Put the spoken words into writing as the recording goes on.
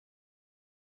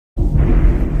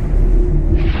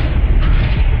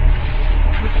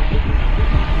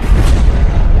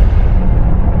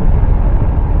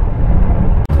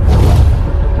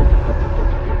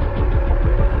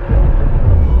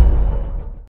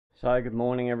So good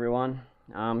morning everyone.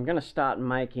 I'm going to start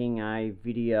making a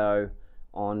video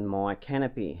on my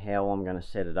canopy, how I'm going to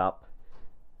set it up.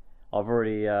 I've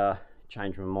already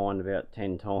changed my mind about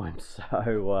 10 times,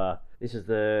 so this is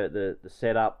the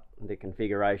setup, the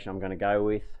configuration I'm going to go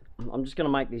with. I'm just going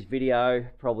to make this video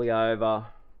probably over,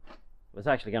 it's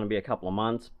actually going to be a couple of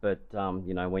months, but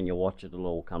you know, when you watch it, it'll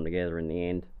all come together in the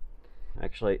end.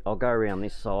 Actually, I'll go around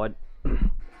this side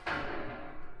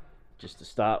just to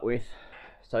start with.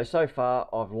 So far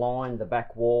I've lined the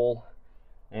back wall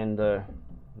and the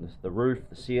roof,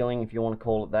 the ceiling, if you want to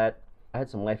call it that. I had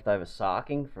some leftover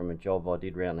sarking from a job I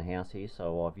did around the house here,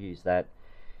 so I've used that.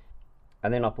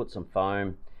 And then I put some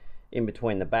foam in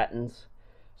between the battens,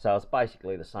 so it's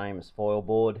basically the same as foil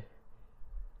board,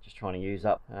 just trying to use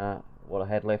up what I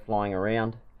had left lying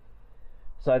around.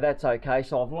 So that's okay.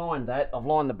 So I've lined that, I've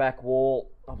lined the back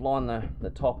wall, I've lined the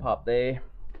top up there.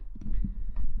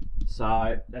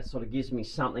 So that sort of gives me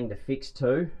something to fix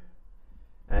to,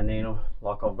 and then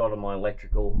like I've got all my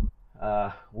electrical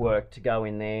work to go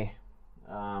in there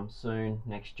soon,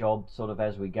 next job sort of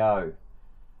as we go.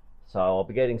 So I'll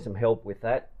be getting some help with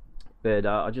that, but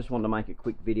I just wanted to make a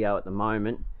quick video at the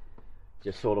moment,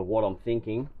 just sort of what I'm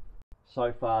thinking.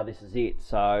 So far this is it.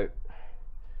 So I'm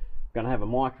going to have a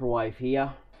microwave here,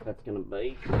 that's going to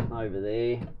be over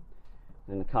there,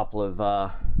 and a couple of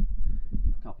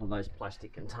those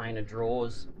plastic container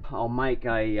drawers. I'll make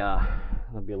a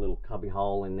there'll be a little cubby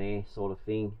hole in there sort of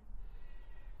thing.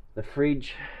 The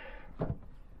fridge,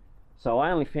 so I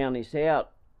only found this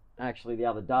out actually the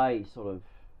other day, sort of,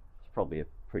 it's probably a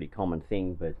pretty common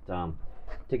thing, but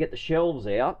to get the shelves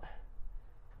out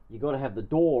you got to have the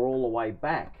door all the way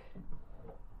back.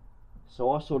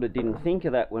 So I sort of didn't think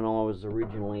of that when I was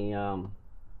originally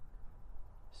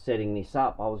setting this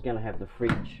up. I was going to have the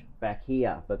fridge back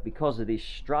here, but because of this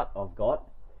strut I've got,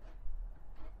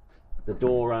 the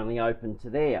door only opened to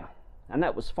there, and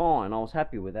that was fine. I was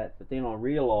happy with that, but then I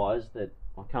realized that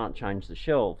I can't change the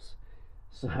shelves,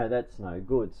 so that's no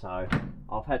good. So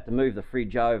I've had to move the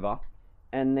fridge over,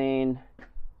 and then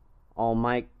I'll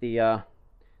make the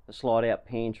slide out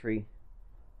pantry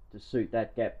to suit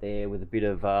that gap there, with a bit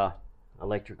of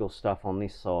electrical stuff on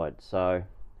this side. So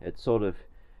it's sort of,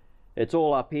 it's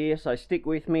all up here, so stick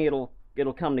with me, it'll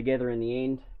come together in the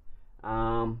end.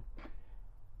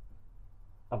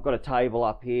 I've got a table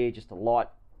up here, just a light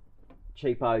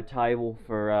cheapo table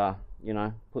for you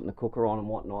know, putting the cooker on and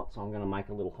whatnot, so I'm going to make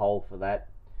a little hole for that.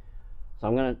 So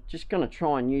I'm just going to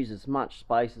try and use as much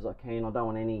space as I can. I don't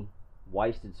want any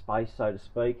wasted space, so to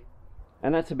speak.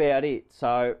 And that's about it.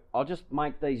 So I'll just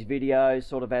make these videos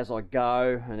sort of as I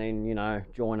go, and then, you know,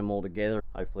 join them all together.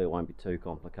 Hopefully it won't be too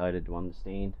complicated to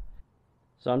understand.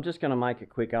 So I'm just going to make a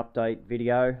quick update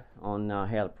video on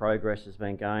how the progress has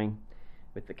been going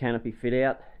with the canopy fit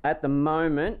out. At the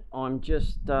moment I'm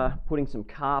just putting some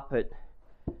carpet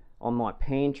on my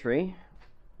pantry.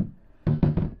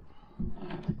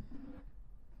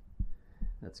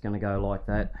 That's going to go like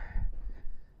that.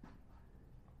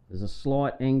 There's a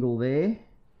slight angle there,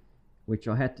 which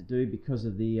I had to do because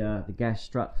of the gas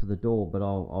strut for the door, but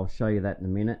I'll show you that in a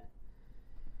minute.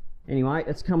 Anyway,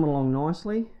 it's coming along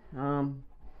nicely.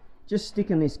 Just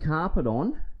sticking this carpet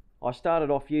on. I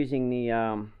started off using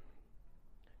the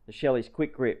Shelley's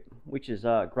Quick Grip, which is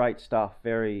great stuff,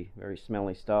 very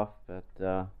smelly stuff, but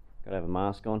gotta have a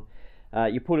mask on.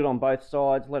 You put it on both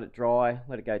sides, let it dry,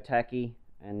 let it go tacky,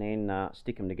 and then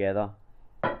stick them together,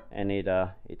 and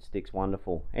it sticks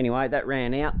wonderful. Anyway, that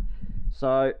ran out,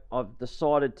 so I've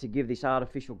decided to give this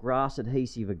artificial grass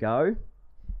adhesive a go.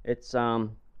 It's a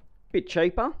bit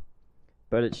cheaper,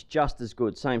 but it's just as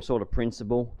good, same sort of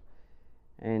principle.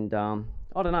 And I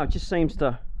don't know, it just seems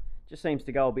to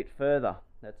go a bit further,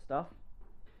 that stuff.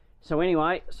 So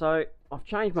anyway, so I've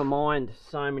changed my mind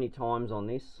so many times on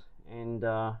this, and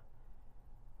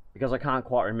because I can't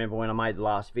quite remember when I made the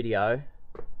last video,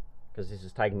 because this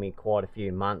has taken me quite a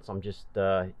few months. I'm just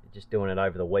doing it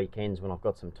over the weekends when I've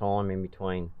got some time in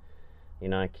between, you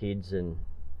know, kids and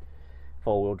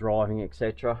four-wheel driving,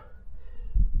 etc.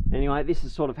 Anyway, this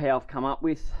is sort of how I've come up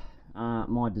with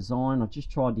my design. I've just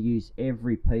tried to use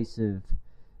every piece of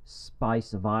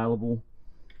space available.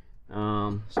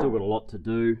 Still got a lot to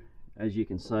do, as you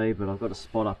can see, but I've got a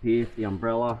spot up here for the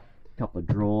umbrella, a couple of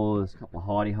drawers, a couple of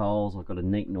hidey holes. I've got to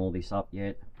neaten all this up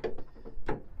yet.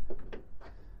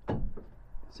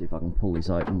 See if I can pull this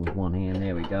open with one hand.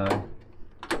 There we go.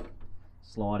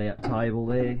 Slide out table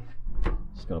there.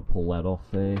 Just got to pull that off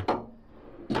there.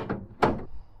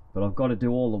 But I've got to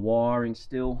do all the wiring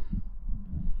still.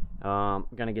 I'm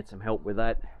going to get some help with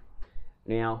that.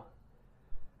 Now,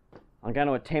 I'm going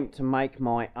to attempt to make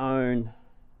my own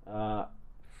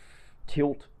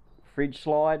tilt fridge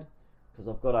slide, because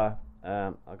I've got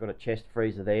a chest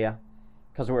freezer there.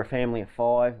 Because we're a family of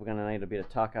 5, we're going to need a bit of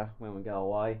tucker when we go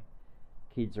away.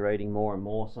 Kids are eating more and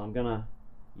more, so I'm going to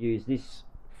use this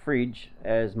fridge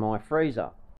as my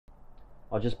freezer.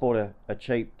 I just bought a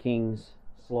cheap King's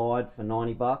slide for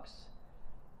 90 bucks,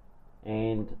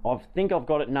 and I think I've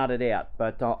got it nutted out,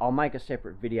 but I'll make a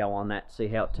separate video on that, see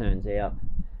how it turns out.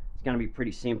 It's going to be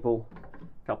pretty simple,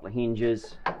 a couple of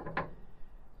hinges.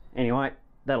 Anyway,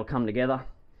 that'll come together.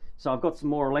 So I've got some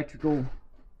more electrical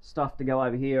stuff to go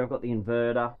over here. I've got the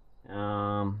inverter,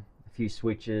 a few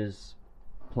switches,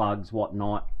 plugs,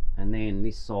 whatnot, and then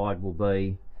this side will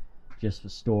be just for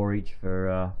storage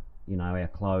for you know, our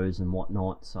clothes and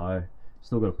whatnot. So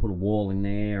still got to put a wall in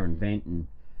there and vent and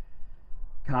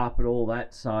carpet, all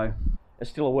that. So it's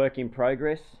still a work in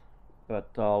progress, but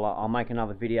I'll make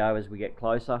another video as we get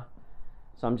closer.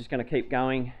 So I'm just going to keep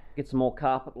going, get some more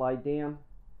carpet laid down.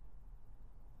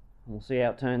 We'll see how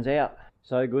it turns out.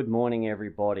 So good morning,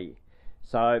 everybody.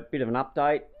 So bit of an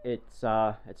update. It's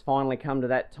finally come to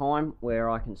that time where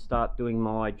I can start doing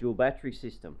my dual battery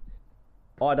system.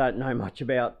 I don't know much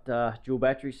about dual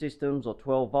battery systems or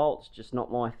 12 volts, just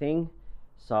not my thing.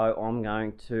 So I'm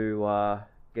going to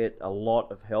get a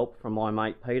lot of help from my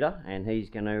mate Peter, and he's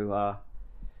going to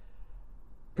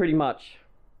pretty much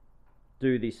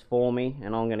do this for me,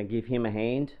 and I'm going to give him a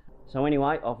hand. So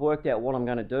anyway, I've worked out what I'm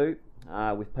going to do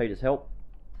with Peter's help,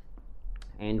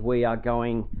 and we are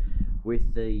going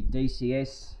with the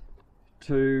DCS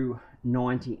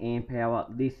 290 amp hour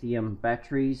lithium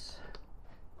batteries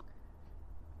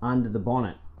under the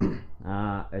bonnet.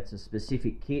 It's a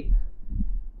specific kit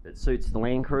that suits the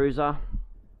Landcruiser.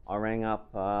 I rang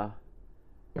up the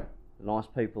nice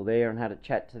people there and had a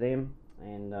chat to them,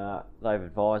 and they've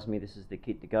advised me this is the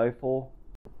kit to go for.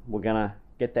 We're gonna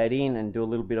get that in and do a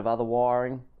little bit of other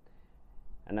wiring,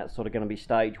 and that's sort of going to be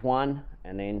stage 1,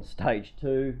 and then stage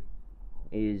 2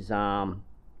 is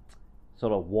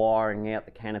sort of wiring out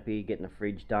the canopy, getting the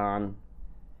fridge done.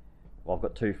 Well, I've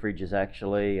got 2 fridges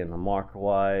actually, and a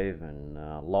microwave and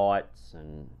lights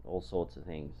and all sorts of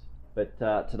things. But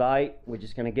today we're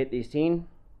just going to get this in,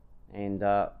 and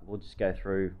we'll just go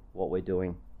through what we're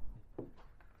doing.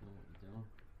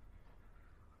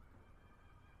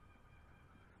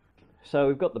 So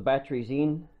we've got the batteries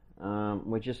in.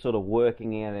 We're just sort of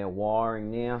working out our wiring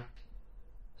now,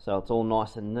 so it's all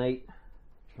nice and neat.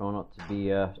 Try not to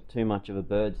be too much of a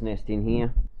bird's nest in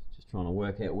here. Just trying to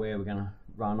work out where we're going to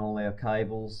run all our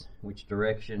cables, which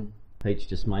direction. Pete's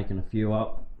just making a few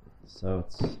up, so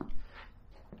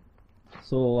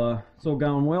it's all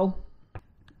going well.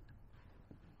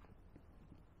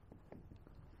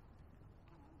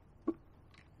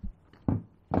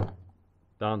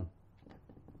 Done.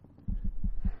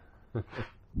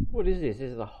 What is this?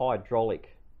 This is a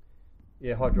hydraulic.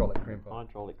 Yeah, hydraulic crimper.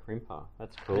 Hydraulic crimper.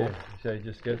 That's cool. Yeah, so you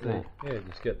just get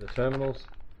just get the terminals,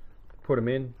 put them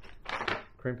in,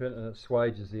 crimp it, and it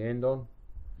swages the end on.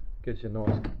 Gets you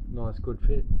a nice good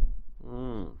fit.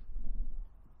 Mm.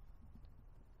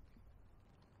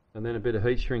 And then a bit of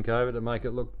heat shrink over to make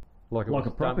it look like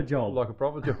a proper job. Like a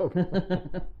proper job.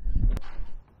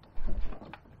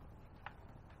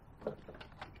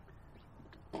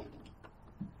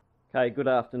 Okay, good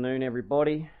afternoon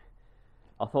everybody.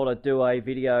 I thought I'd do a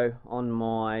video on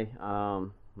my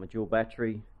my dual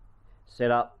battery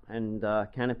setup and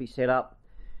Canopy setup.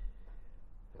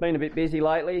 Been a bit busy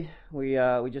lately. We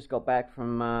just got back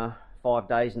from 5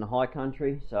 days in the high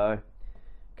country, so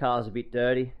car's a bit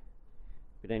dirty.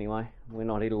 But anyway, we're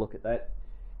not here to look at that.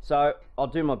 So I'll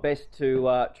do my best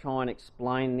to try and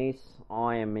explain this.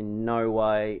 I am in no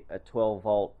way a 12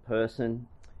 volt person.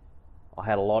 I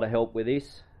had a lot of help with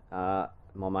this.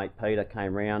 My mate Peter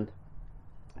came round.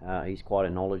 He's quite a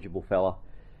knowledgeable fella,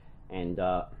 and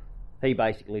he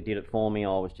basically did it for me.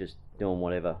 I was just doing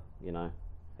whatever, you know,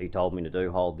 he told me to do.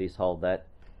 Hold this, hold that.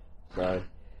 So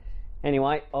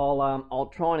anyway,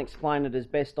 I'll try and explain it as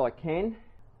best I can.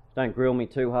 Don't grill me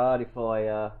too hard if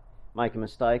I make a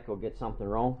mistake or get something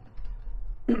wrong.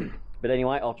 But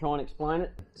anyway, I'll try and explain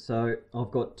it. So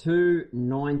I've got 2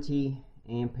 90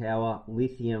 amp hour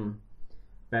lithium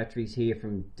batteries here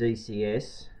from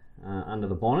DCS under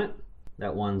the bonnet.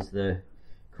 That one's the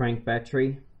crank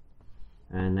battery,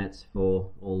 and that's for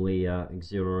all the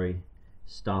auxiliary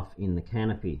stuff in the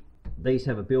canopy. These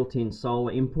have a built-in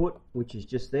solar input, which is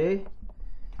just there.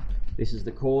 This is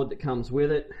the cord that comes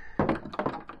with it.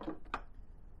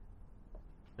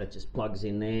 That just plugs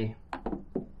in there,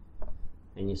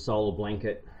 and your solar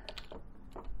blanket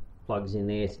plugs in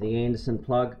there to the Anderson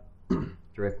plug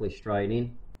directly straight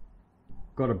in.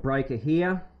 Got a breaker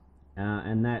here,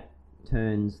 and that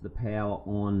turns the power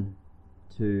on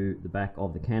to the back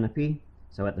of the canopy.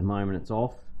 So at the moment it's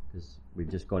off because we've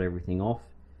just got everything off.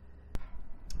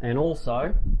 And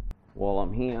also, while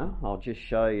I'm here, I'll just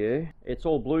show you, it's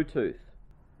all Bluetooth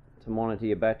to monitor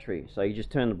your battery. So you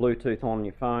just turn the Bluetooth on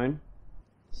your phone.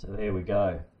 So there we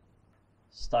go.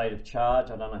 State of charge,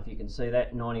 I don't know if you can see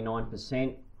that,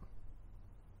 99%,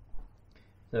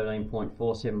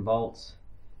 13.47 volts.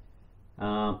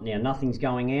 Now nothing's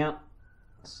going out,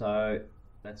 so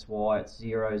that's why it's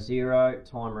 0, 0.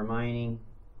 Time remaining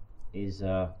is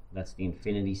that's the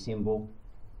infinity symbol,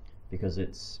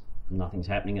 because nothing's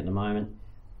happening at the moment.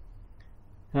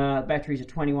 Batteries are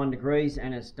 21 degrees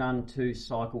and it's done 2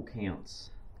 cycle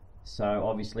counts. So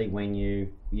obviously when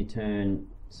you turn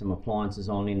some appliances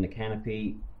on in the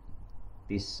canopy,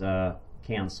 this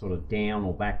counts sort of down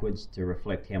or backwards to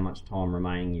reflect how much time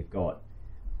remaining you've got.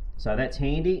 So that's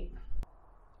handy.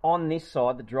 On this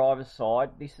side, the driver's side,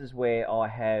 this is where I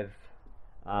have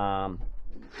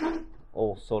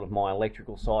all sort of my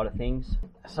electrical side of things.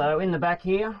 So in the back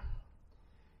here,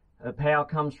 the power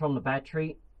comes from the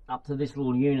battery up to this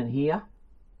little unit here.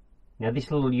 Now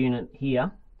this little unit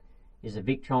here is a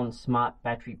Victron Smart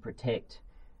Battery Protect,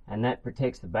 and that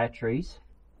protects the batteries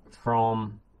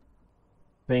from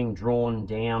being drawn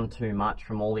down too much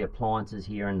from all the appliances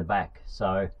here in the back.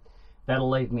 So that'll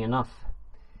leave me enough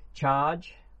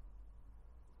charge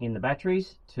in the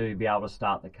batteries to be able to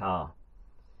start the car.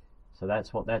 So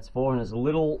that's what that's for, and there's a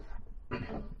little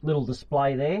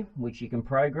display there which you can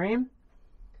program.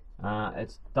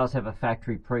 It does have a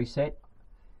factory preset,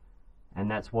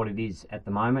 and that's what it is at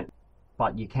the moment,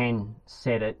 but you can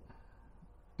set it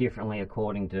differently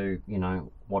according to, you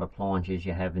know, what appliances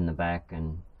you have in the back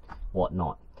and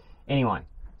whatnot. Anyway,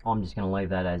 I'm just going to leave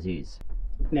that as is.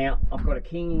 Now I've got a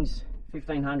King's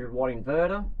 1500 watt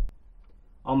inverter.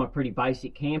 I'm a pretty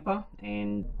basic camper,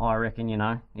 and I reckon, you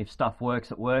know, if stuff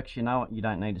works, it works. You know, you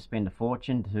don't need to spend a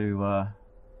fortune to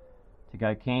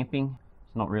go camping.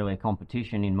 It's not really a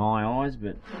competition in my eyes,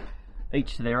 but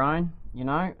each to their own, you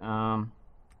know.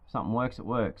 If something works, it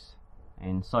works,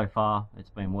 and so far it's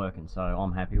been working, so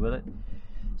I'm happy with it.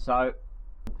 So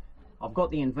I've got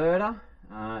the inverter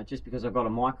just because I've got a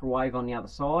microwave on the other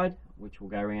side, which we'll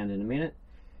go around in a minute.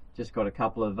 Just got a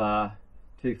couple of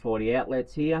 240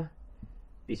 outlets here.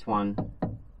 This one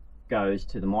goes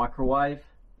to the microwave.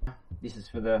 This is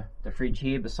for the fridge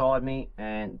here beside me,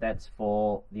 and that's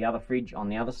for the other fridge on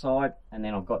the other side. And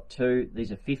then I've got two,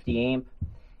 these are 50 amp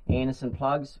Anderson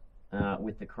plugs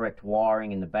with the correct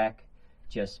wiring in the back,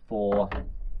 just for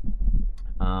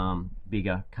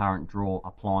bigger current draw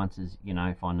appliances, you know,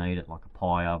 if I need it, like a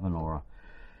pie oven or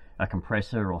a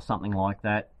compressor or something like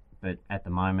that. But at the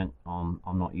moment I'm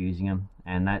not using them.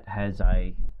 And that has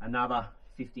another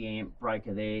 50 amp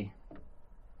breaker there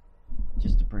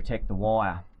just to protect the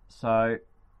wire. So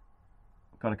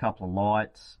got a couple of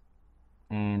lights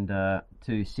and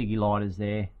 2 ciggy lighters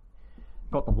there.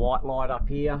 Got the white light up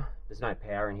here. There's no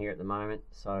power in here at the moment,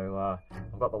 so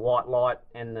I've got the white light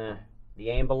and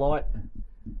the amber light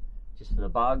just for the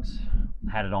bugs.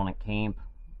 Had it on at camp.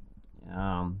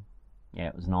 Yeah,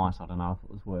 it was nice. I don't know if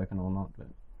it was working or not, but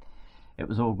it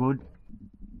was all good.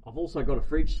 I've also got a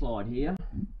fridge slide here.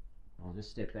 I'll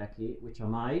just step back here, which I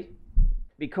made.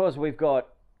 Because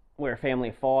we're a family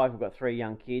of 5, we've got 3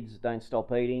 young kids, don't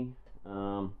stop eating.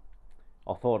 I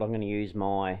thought I'm going to use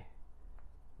my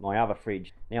other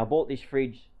fridge. Now I bought this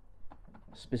fridge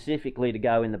specifically to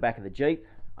go in the back of the Jeep,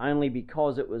 only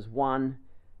because it was one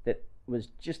that was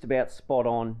just about spot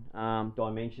on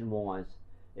dimension wise.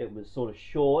 It was sort of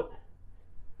short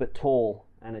but tall,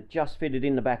 and it just fitted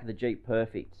in the back of the Jeep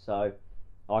perfect. So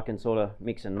I can sort of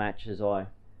mix and match as I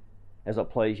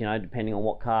please, you know, depending on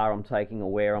what car I'm taking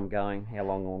or where I'm going, how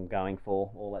long I'm going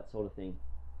for, all that sort of thing.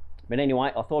 But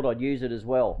anyway, I thought I'd use it as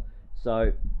well.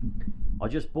 So I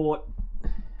just bought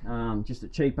just a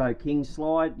cheapo King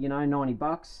slide, you know, 90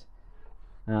 bucks.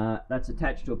 That's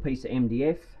attached to a piece of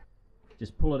MDF.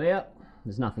 Just pull it out.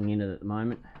 There's nothing in it at the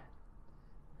moment.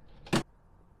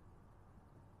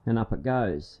 And up it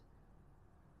goes.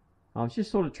 I was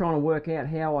just sort of trying to work out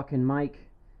how I can make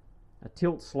a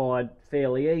tilt slide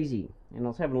fairly easy, and I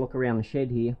was having a look around the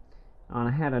shed here, and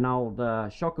I had an old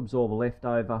shock absorber left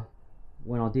over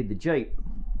when I did the Jeep,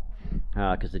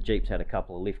 because the Jeep's had a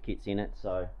couple of lift kits in it,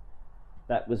 so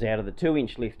that was out of the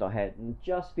 2-inch lift I had, and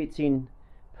just fits in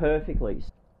perfectly.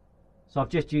 So I've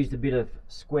just used a bit of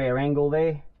square angle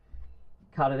there,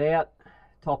 cut it out,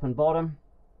 top and bottom,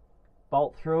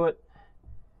 bolt through it.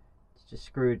 It's just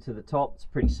screwed to the top. It's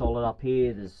pretty solid up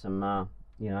here. There's some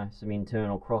you know, some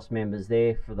internal cross members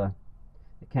there for the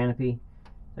canopy.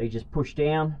 So you just push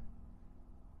down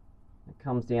It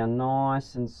comes down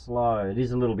nice and slow. It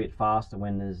is a little bit faster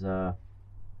when there's the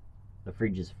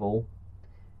fridge is full.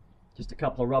 Just a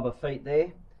couple of rubber feet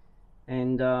there,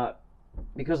 and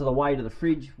because of the weight of the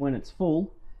fridge when it's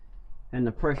full and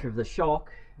the pressure of the shock,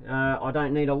 I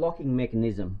don't need a locking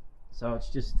mechanism, so it's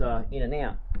just in and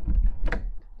out,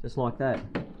 just like that.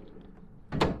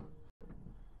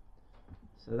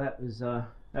 So that was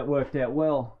that worked out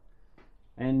well.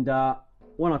 And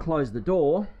when I closed the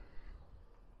door,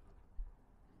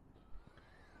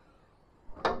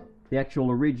 the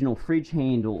actual original fridge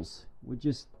handles were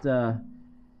just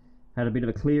had a bit of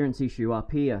a clearance issue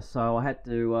up here, so I had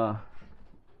to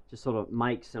just sort of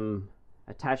make some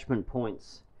attachment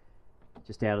points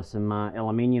just out of some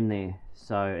aluminium there,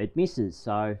 so it misses.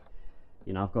 So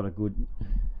you know, I've got a good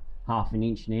 ½ an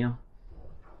inch now.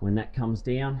 When that comes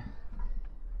down,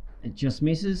 it just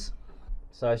misses.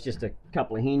 So it's just a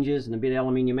couple of hinges and a bit of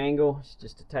aluminium angle. It's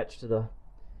just attached to the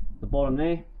bottom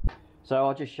there. So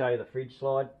I'll just show you the fridge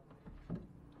slide.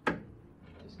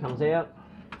 Just comes out,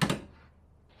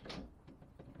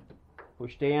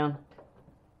 push down.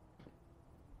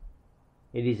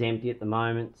 It is empty at the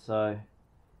moment, so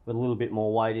with a little bit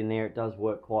more weight in there, it does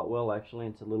work quite well actually,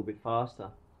 and it's a little bit faster.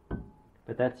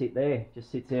 But that's it there,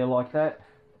 just sits there like that.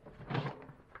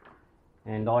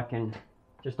 And I can,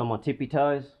 just on my tippy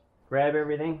toes, grab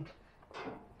everything.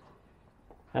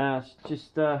 It's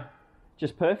just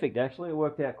perfect actually. It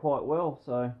worked out quite well.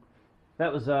 So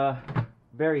that was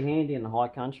very handy in the high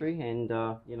country, and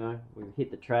you know, we hit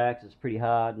the tracks. It's pretty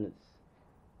hard and it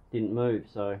didn't move.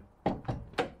 So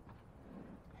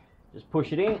just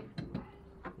push it in.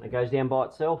 It goes down by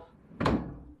itself.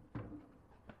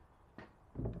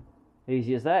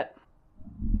 Easy as that.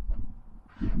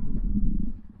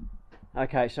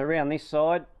 Okay, so around this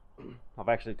side, I've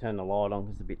actually turned the light on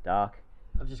because it's a bit dark.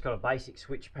 I've just got a basic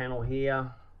switch panel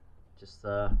here. Just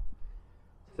the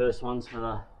first one's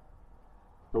for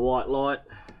the white light.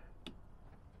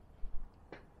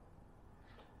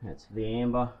 That's for the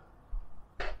amber.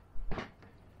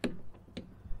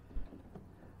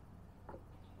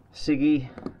 Siggy,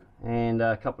 and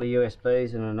a couple of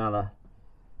USBs and another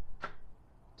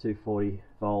 240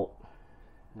 volt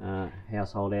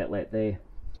household outlet there.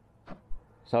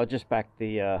 So I just backed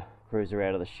the cruiser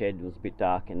out of the shed. It was a bit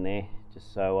dark in there,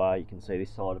 just so you can see this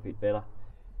side a bit better.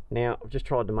 Now I've just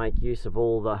tried to make use of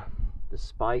all the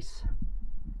space.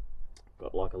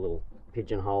 Got like a little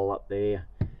pigeonhole up there.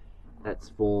 That's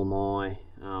for my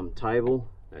table.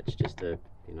 That's just a,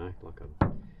 you know, like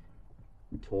a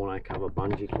tonneau cover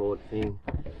bungee cord thing.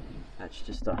 That's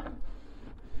just a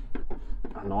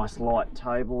nice light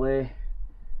table there.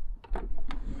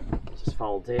 Just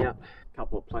folds out. A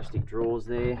couple of plastic drawers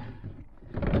there.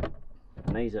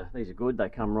 And these are good. They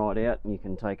come right out, and you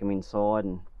can take them inside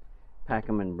and pack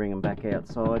them and bring them back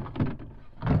outside.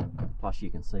 Plus you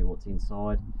can see what's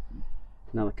inside.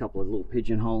 Another couple of little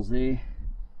pigeonholes there.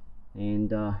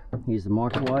 And here's the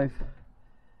microwave.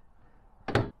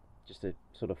 Just a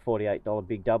sort of $48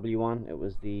 Big W one. It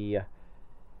was the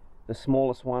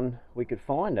smallest one we could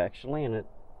find actually, and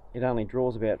it only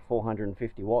draws about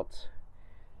 450 watts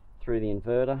through the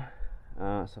inverter,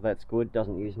 so that's good.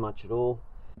 Doesn't use much at all.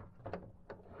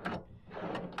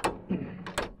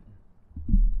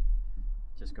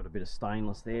 Just got a bit of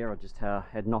stainless there. I just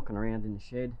had knocking around in the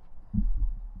shed,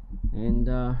 and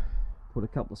put a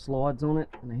couple of slides on it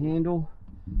and a handle,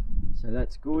 so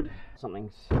that's good.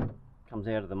 Something comes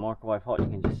out of the microwave hot, you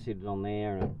can just sit it on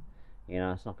there, and you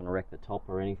know, it's not going to wreck the top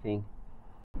or anything.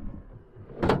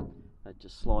 That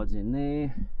just slides in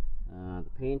there. The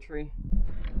pantry.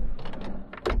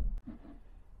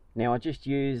 Now I just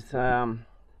used some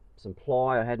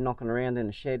ply I had knocking around in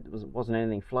the shed. It wasn't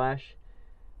anything flash,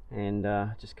 and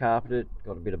just carpeted.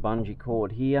 Got a bit of bungee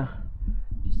cord here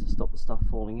just to stop the stuff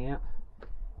falling out.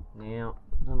 Now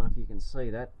I don't know if you can see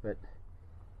that, but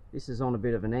this is on a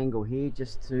bit of an angle here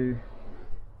just to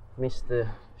miss the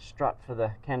strut for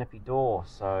the canopy door,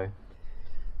 so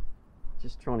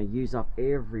just trying to use up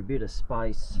every bit of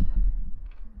space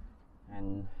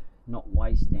and not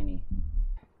waste any.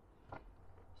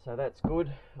 So that's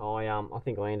good. I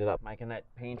think I ended up making that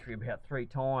pantry about 3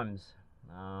 times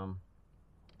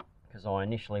because I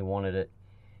initially wanted it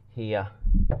here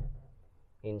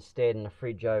instead, and the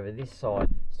fridge over this side,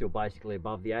 still basically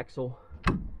above the axle.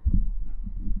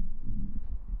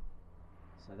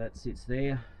 So that sits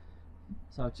there.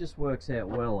 So it just works out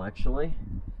well actually.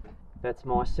 That's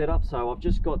my setup. So I've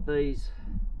just got these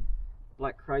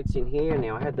black crates in here.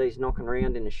 Now I had these knocking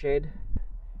around in the shed.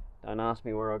 Don't ask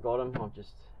me where I got them.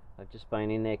 They've just been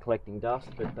in there collecting dust,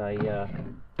 but they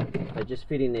just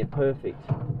fit in there perfect,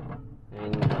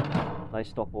 and they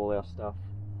stop all our stuff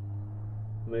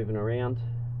moving around.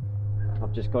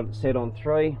 I've just got it set on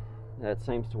 3. That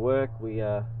seems to work. We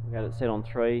had it set on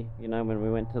 3, you know, when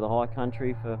we went to the high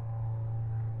country for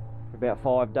about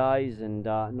 5 days, and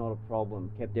not a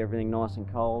problem. Kept everything nice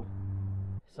and cold.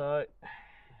 So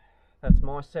that's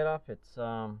my setup. It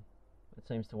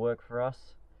seems to work for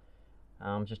us.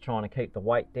 Just trying to keep the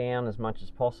weight down as much as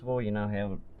possible. You know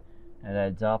how it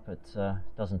adds up. It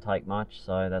doesn't take much,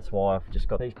 so that's why I've just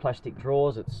got these plastic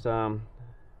drawers. It's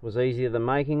was easier than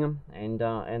making them, and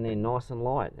they're nice and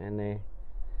light, and they're,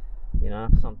 you know,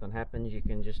 if something happens you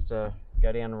can just go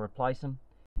down and replace them.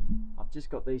 I've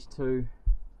just got these 2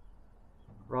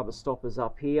 rubber stoppers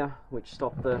up here which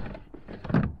stop the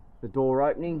door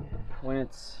opening when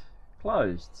it's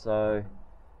closed, so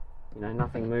you know,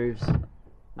 nothing moves,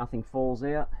 nothing falls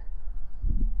out.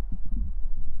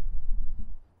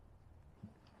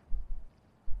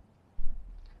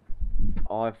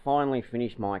 I've finally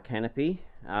finished my canopy.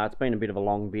 It's been a bit of a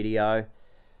long video.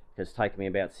 It's taken me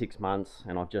about 6 months,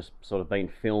 and I've just sort of been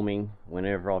filming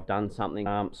whenever I've done something.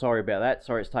 Sorry about that,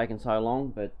 sorry it's taken so long,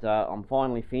 but I'm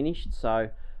finally finished, so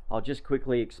I'll just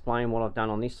quickly explain what I've done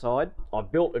on this side.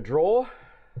 I've built a drawer.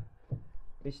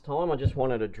 This time I just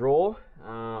wanted a drawer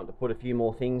to put a few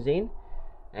more things in,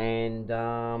 and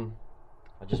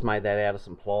I just made that out of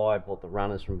some ply. I bought the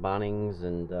runners from Bunnings,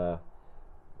 and the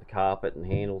carpet and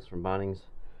handles from Bunnings,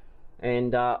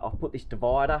 and I've put this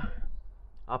divider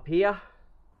up here.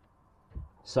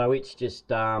 So it's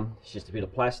just a bit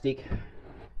of plastic,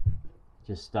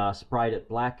 just sprayed it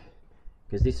black,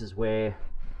 because this is where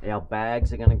our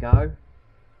bags are going to go,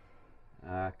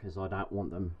 because I don't want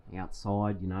them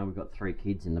outside. You know, we've got 3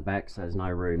 kids in the back, so there's no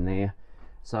room there.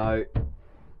 So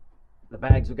the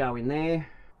bags will go in there,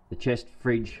 the chest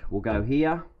fridge will go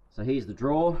here. So here's the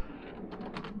drawer,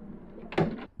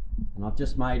 and I've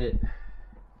just made it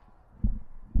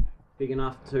big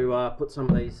enough to put some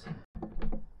of these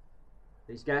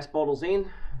gas bottles in.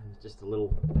 Just a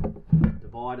little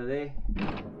divider there.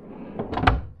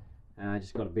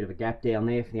 Just got a bit of a gap down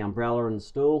there for the umbrella and the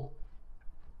stool.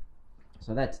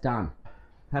 So that's done.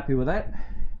 Happy with that.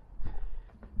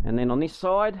 And then on this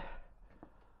side,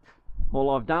 all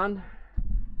I've done,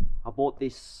 I bought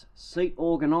this seat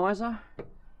organizer.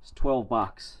 It's 12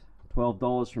 bucks,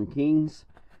 $12 from Kings,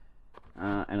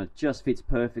 and it just fits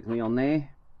perfectly on there.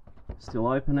 Still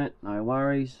open it, no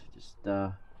worries. Just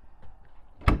a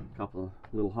couple of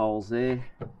little holes there.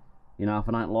 You know, if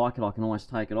I don't like it, I can always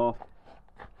take it off.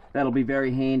 That'll be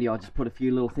very handy. I just put a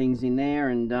few little things in there,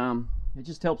 and it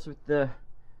just helps with the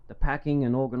packing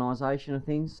and organisation of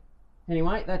things.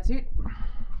 Anyway, that's it.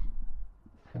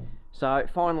 So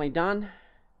finally done,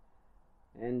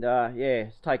 and yeah,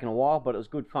 it's taken a while, but it was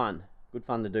good fun. Good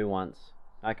fun to do once.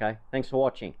 Okay, thanks for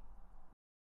watching.